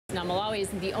Malawi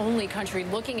isn't the only country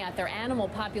looking at their animal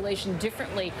population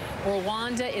differently.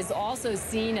 Rwanda is also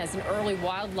seen as an early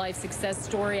wildlife success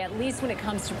story, at least when it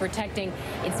comes to protecting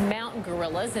its mountain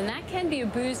gorillas, and that can be a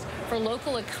boost for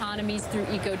local economies through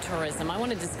ecotourism. I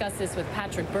want to discuss this with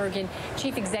Patrick Bergin,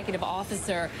 Chief Executive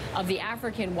Officer of the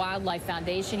African Wildlife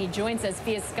Foundation. He joins us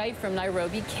via Skype from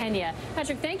Nairobi, Kenya.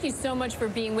 Patrick, thank you so much for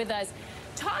being with us.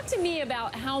 Talk to me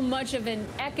about how much of an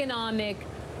economic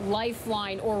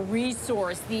lifeline or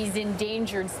resource these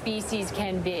endangered species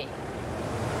can be.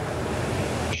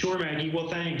 Sure, Maggie. Well,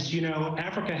 thanks. You know,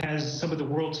 Africa has some of the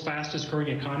world's fastest growing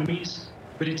economies,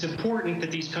 but it's important that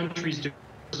these countries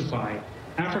diversify.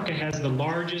 Africa has the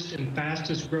largest and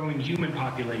fastest growing human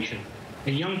population,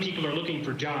 and young people are looking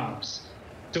for jobs.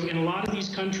 So in a lot of these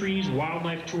countries,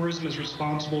 wildlife tourism is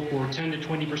responsible for 10 to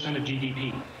 20% of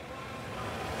GDP.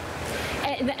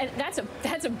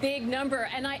 That's a big number,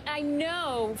 and I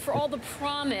know for all the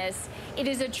promise, it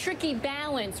is a tricky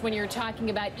balance when you're talking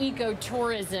about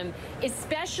ecotourism,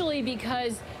 especially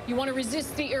because you want to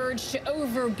resist the urge to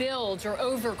overbuild or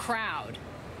overcrowd.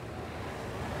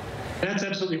 That's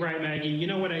absolutely right, Maggie. You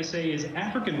know what I say is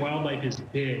African wildlife is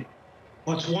big.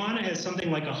 Botswana has something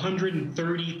like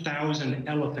 130,000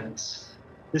 elephants.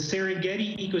 The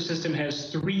Serengeti ecosystem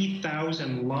has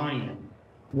 3,000 lions.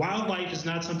 Wildlife is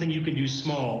not something you can do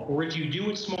small, or if you do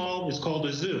it small, it's called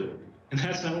a zoo. And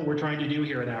that's not what we're trying to do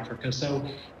here in Africa. So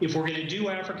if we're going to do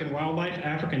African wildlife,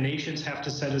 African nations have to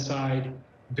set aside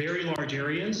very large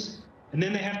areas, and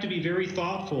then they have to be very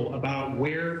thoughtful about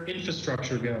where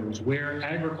infrastructure goes, where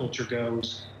agriculture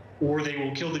goes, or they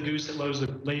will kill the goose that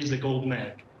lays the golden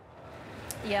egg.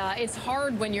 Yeah, it's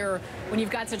hard when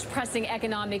you've got such pressing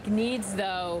economic needs,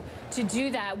 though, to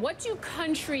do that. What do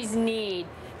countries need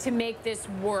to make this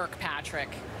work, Patrick?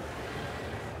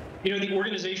 You know, the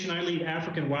organization I lead,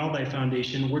 African Wildlife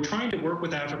Foundation, we're trying to work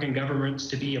with African governments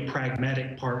to be a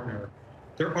pragmatic partner.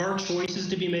 There are choices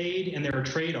to be made and there are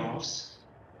trade-offs,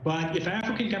 but if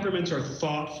African governments are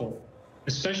thoughtful,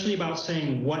 especially about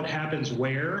saying what happens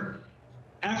where,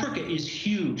 Africa is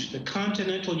huge. The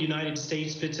continental United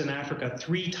States fits in Africa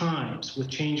 3 times with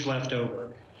change left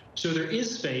over. So there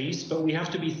is space, but we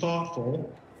have to be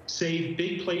thoughtful, save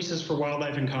big places for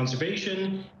wildlife and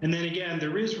conservation. And then again,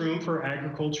 there is room for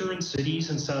agriculture and cities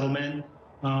and settlement.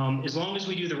 As long as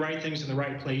we do the right things in the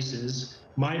right places,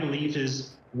 my belief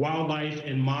is wildlife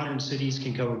and modern cities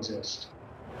can coexist.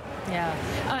 Yeah,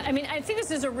 I mean, I think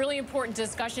this is a really important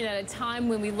discussion at a time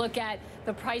when we look at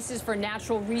the prices for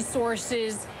natural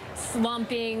resources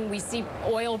slumping. We see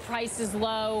oil prices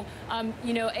low.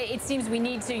 You know, it seems we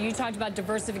need to, you talked about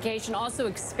diversification, also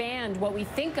expand what we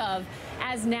think of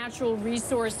as natural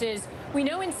resources. We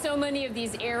know in so many of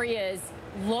these areas,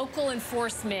 local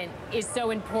enforcement is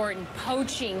so important.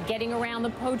 Poaching, getting around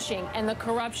the poaching and the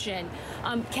corruption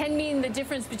can mean the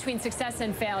difference between success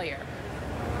and failure.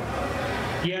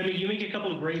 Yeah, I mean, you make a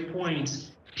couple of great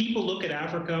points. People look at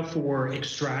Africa for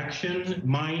extraction,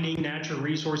 mining, natural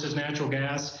resources, natural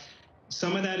gas.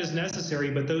 Some of that is necessary,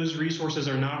 but those resources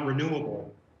are not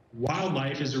renewable.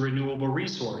 Wildlife is a renewable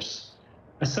resource.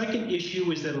 A second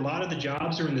issue is that a lot of the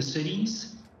jobs are in the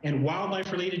cities, and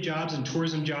wildlife-related jobs and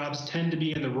tourism jobs tend to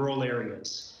be in the rural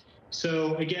areas.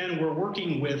 So again, we're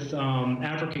working with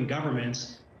African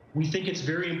governments. We think it's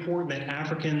very important that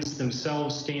Africans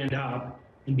themselves stand up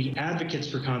and be advocates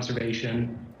for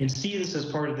conservation and see this as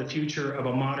part of the future of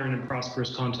a modern and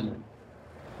prosperous continent.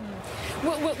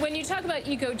 When you talk about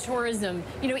ecotourism,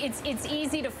 you know, it's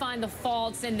easy to find the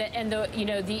faults and the you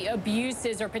know, the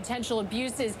abuses or potential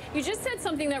abuses. You just said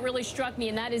something that really struck me,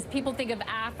 and that is people think of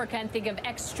Africa and think of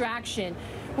extraction.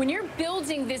 When you're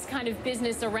building this kind of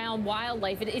business around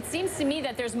wildlife, it seems to me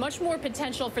that there's much more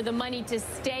potential for the money to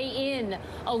stay in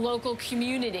a local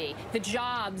community, the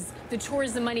jobs, the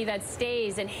tourism money that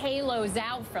stays and halos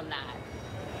out from that.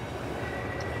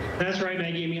 That's right,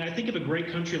 Maggie. I mean, I think of a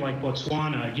great country like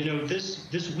Botswana. You know,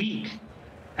 this week,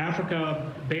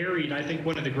 Africa buried, I think,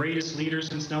 one of the greatest leaders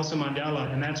since Nelson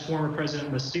Mandela, and that's former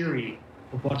President Masiri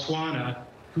of Botswana,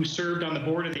 who served on the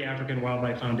board of the African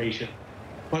Wildlife Foundation.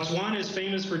 Botswana is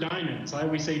famous for diamonds. I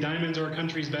always say diamonds are a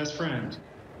country's best friend.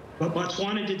 But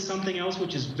Botswana did something else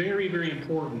which is very, very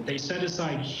important. They set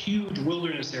aside huge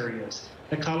wilderness areas,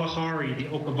 the Kalahari, the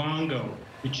Okavango,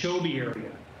 the Chobe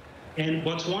area. And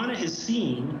Botswana has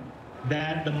seen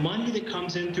that the money that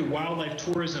comes in through wildlife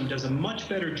tourism does a much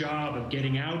better job of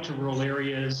getting out to rural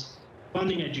areas,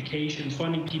 funding education,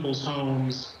 funding people's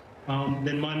homes,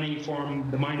 than money from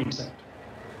the mining sector.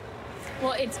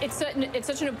 Well, it's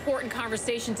such an important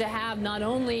conversation to have, not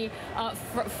only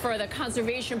for the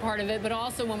conservation part of it, but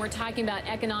also when we're talking about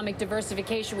economic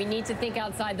diversification. We need to think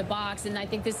outside the box, and I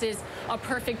think this is a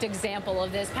perfect example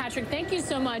of this. Patrick, thank you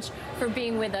so much for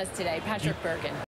being with us today. Patrick Bergin.